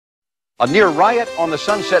A near riot on the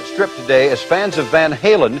Sunset Strip today as fans of Van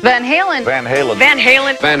Halen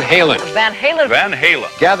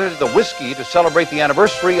gathered at the Whisky to celebrate the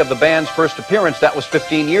anniversary of the band's first appearance. That was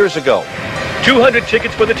 15 years ago. 200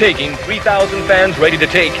 tickets for the taking, 3,000 fans ready to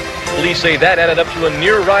take. Police say that added up to a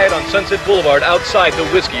near riot on Sunset Boulevard outside the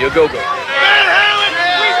Whisky A-Go-Go.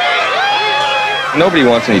 Nobody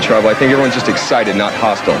wants any trouble. I think everyone's just excited, not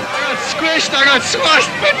hostile. I got squished, I got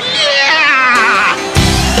squashed, but yeah!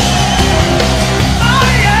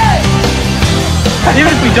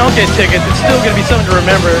 Even if we don't get tickets, it's still going to be something to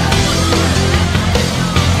remember.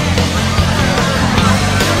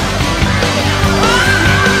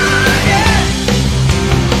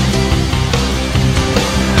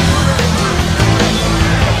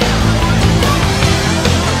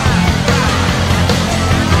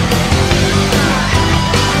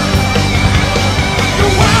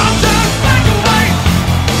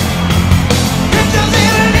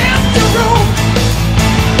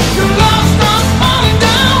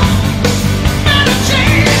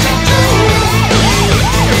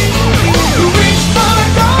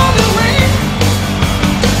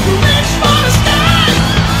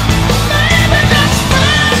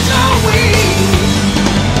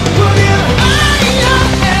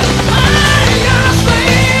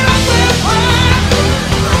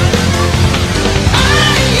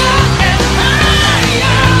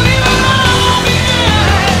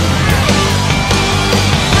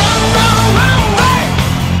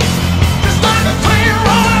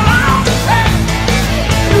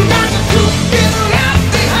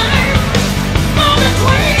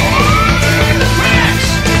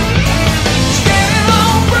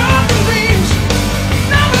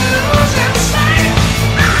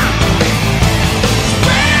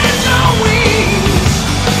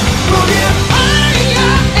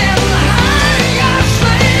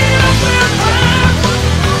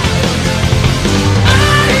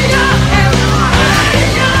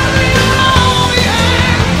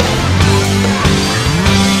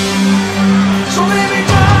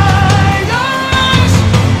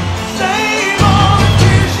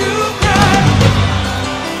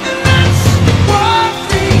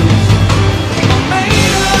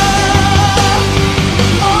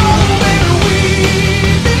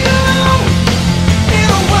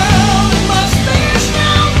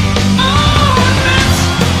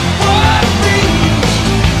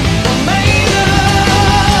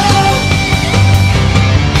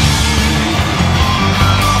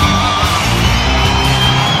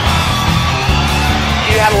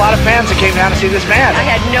 A lot of fans that came down to see this band. I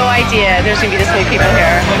had no idea there's going to be this many people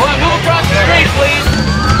here. Move across the street, please.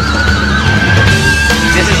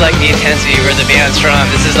 This is like the intensity where the band's from.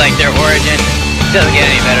 This is like their origin. It doesn't get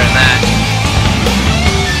any better than that.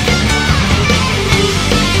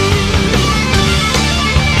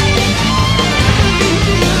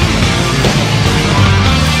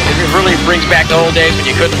 It really brings back the old days when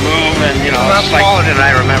you couldn't move and, you know, it's like smaller than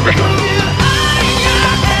I remember.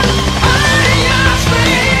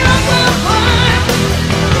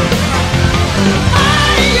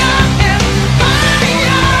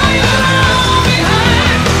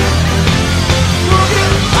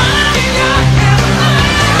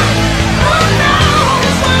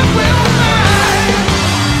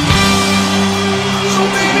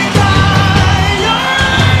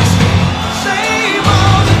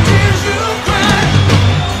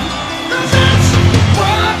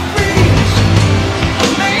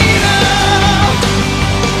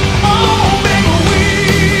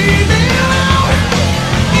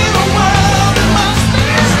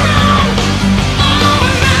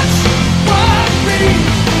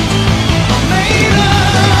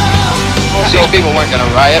 These people weren't going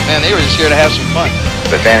to riot, man. They were just here to have some fun.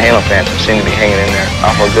 But Van Halen fans have seemed to be hanging in there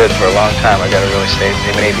awful good for a long time. I got to really say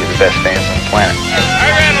they may be the best fans on the planet.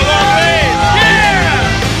 I ran a long way. Yeah!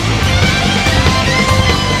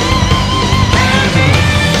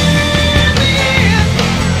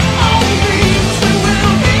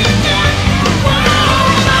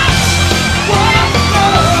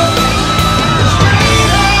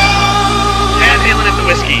 Van Halen at the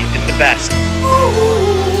Whisky is the best.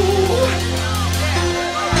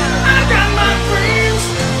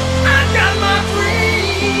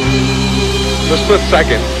 For a split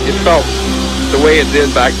second, it felt the way it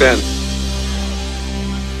did back then.